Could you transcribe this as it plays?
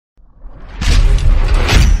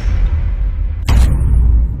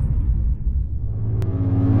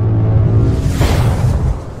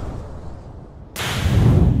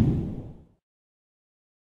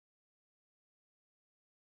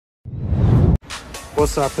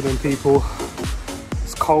What's happening, people?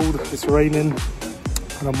 It's cold, it's raining,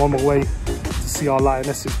 and I'm on my way to see our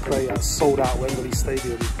Lionesses play at sold out Wembley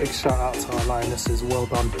Stadium. Big shout out to our Lionesses, well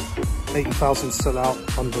done. 80,000 sell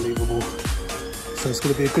out, unbelievable. So it's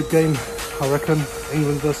going to be a good game, I reckon.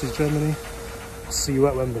 England versus Germany. I'll see you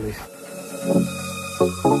at Wembley.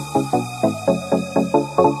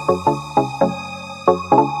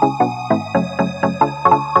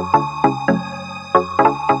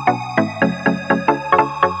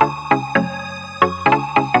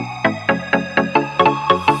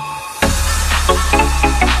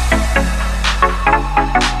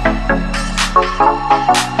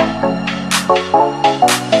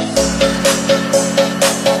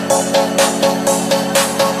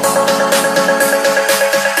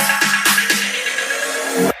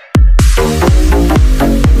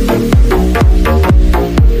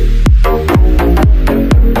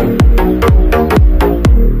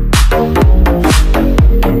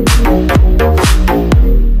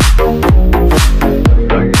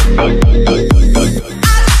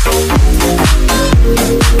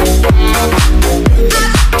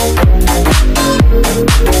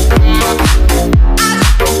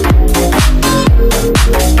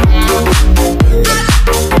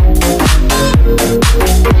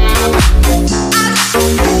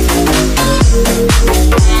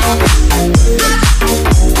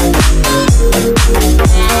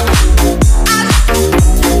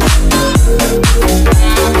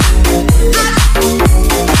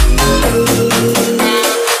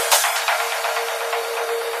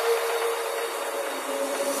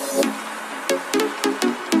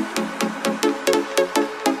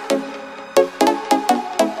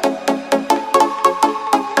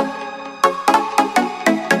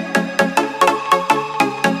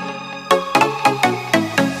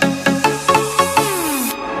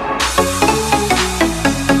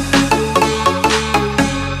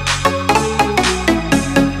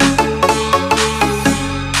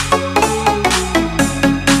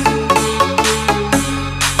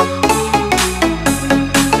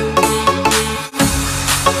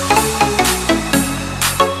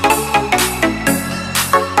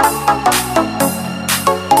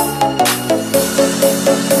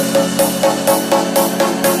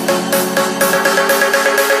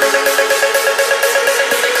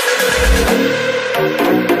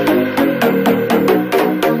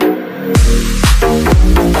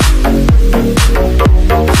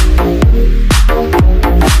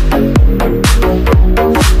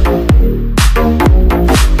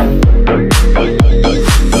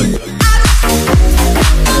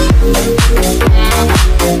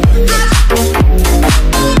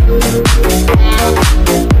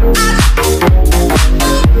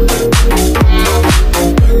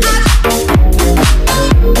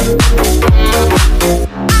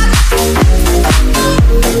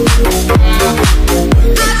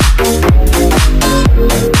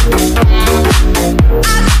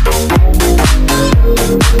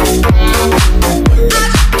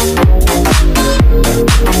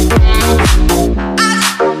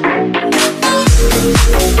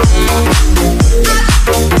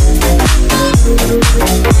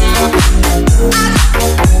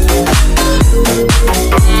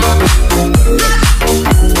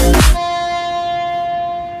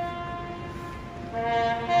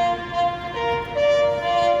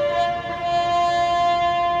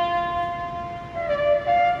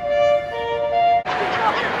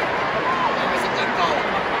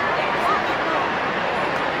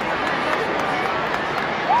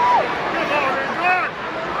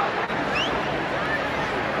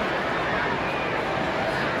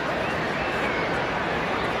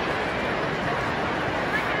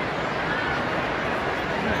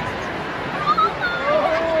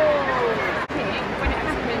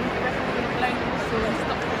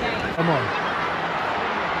 Come on.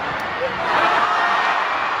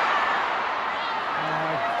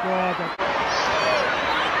 Oh, God.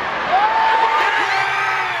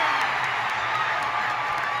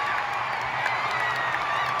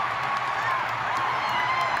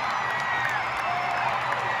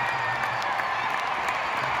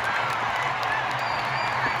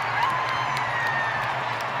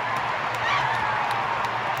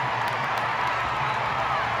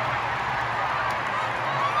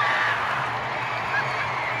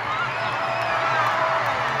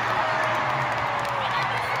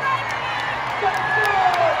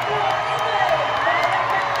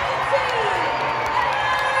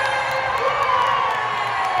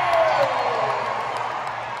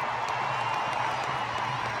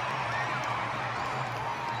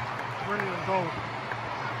 Brilliant goal.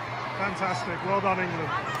 Fantastic. Well done, England.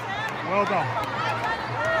 Well done.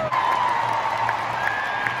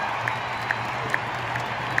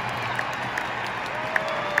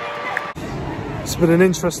 It's been an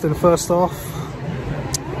interesting first half.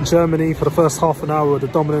 Germany for the first half an hour were the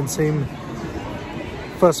dominant team.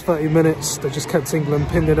 First 30 minutes they just kept England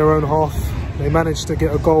pinned in their own half. They managed to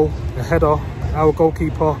get a goal, a header. Our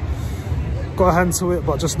goalkeeper got a hand to it,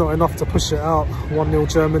 but just not enough to push it out.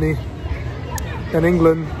 1-0 Germany. Then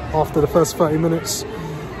England, after the first 30 minutes,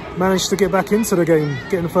 managed to get back into the game,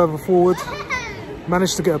 getting further forward.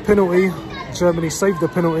 Managed to get a penalty. Germany saved the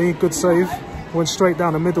penalty, good save. Went straight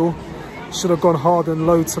down the middle. Should have gone hard and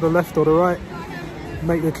low to the left or the right.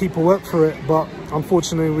 Make the keeper work for it, but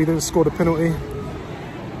unfortunately we didn't score the penalty.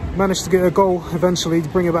 Managed to get a goal eventually to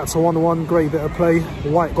bring it back to 1-1. Great bit of play.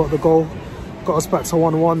 White got the goal. Got us back to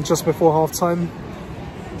 1-1 just before half time.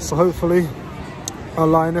 So hopefully our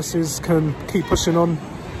Lionesses can keep pushing on.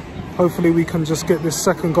 Hopefully we can just get this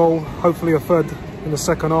second goal, hopefully a third in the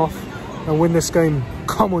second half, and win this game.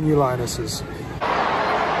 Come on, you Lionesses.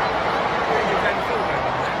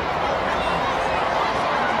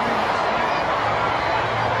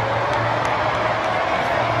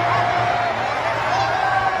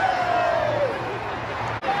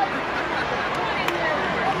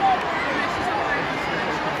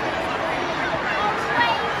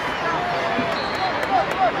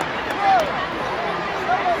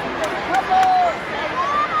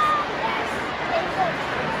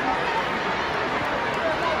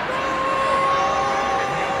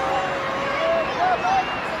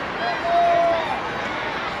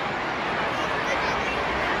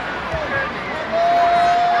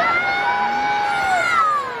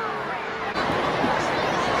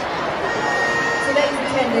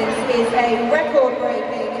 Is a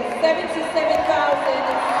record-breaking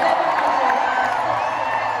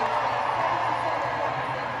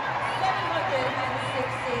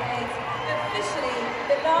 77,768, officially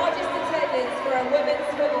the largest attendance for a women's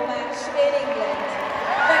football match in England.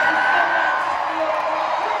 Thank you so much for your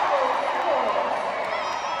incredible support.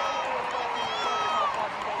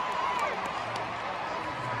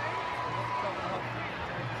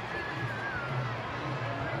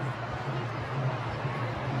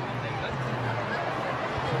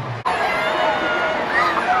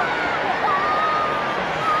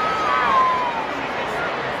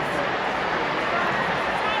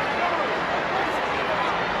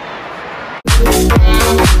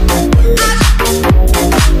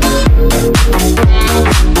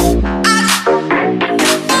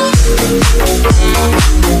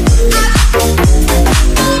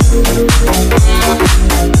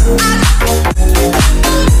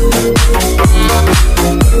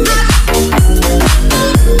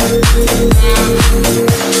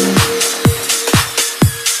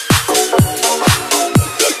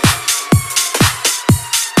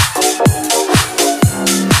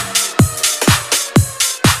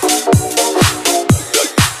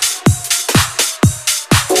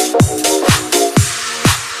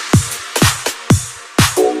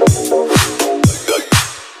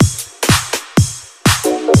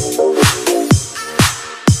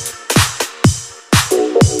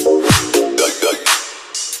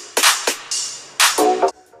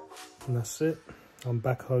 And that's it. I'm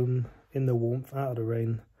back home in the warmth, out of the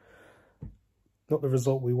rain. Not the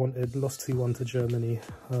result we wanted. Lost 2-1 to Germany.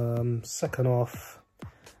 Second half,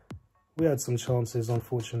 we had some chances.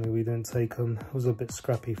 Unfortunately, we didn't take them. It was a bit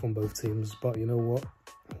scrappy from both teams. But you know what?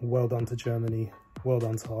 Well done to Germany. Well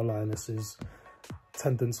done to our Lionesses.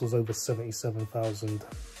 Attendance was over 77,000.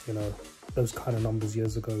 You know, those kind of numbers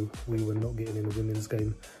years ago, we were not getting in the women's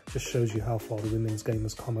game. Just shows you how far the women's game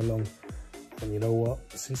has come along. And you know what,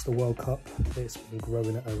 since the World Cup, it's been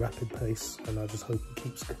growing at a rapid pace, and I just hope it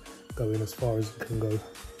keeps going as far as it can go.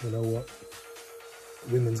 You know what,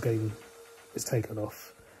 the women's game is taken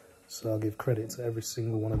off. So I'll give credit to every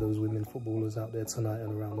single one of those women footballers out there tonight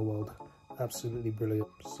and around the world. Absolutely brilliant.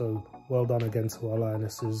 So well done again to our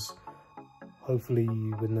Lionesses. Hopefully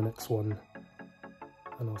you win the next one,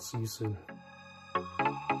 and I'll see you soon.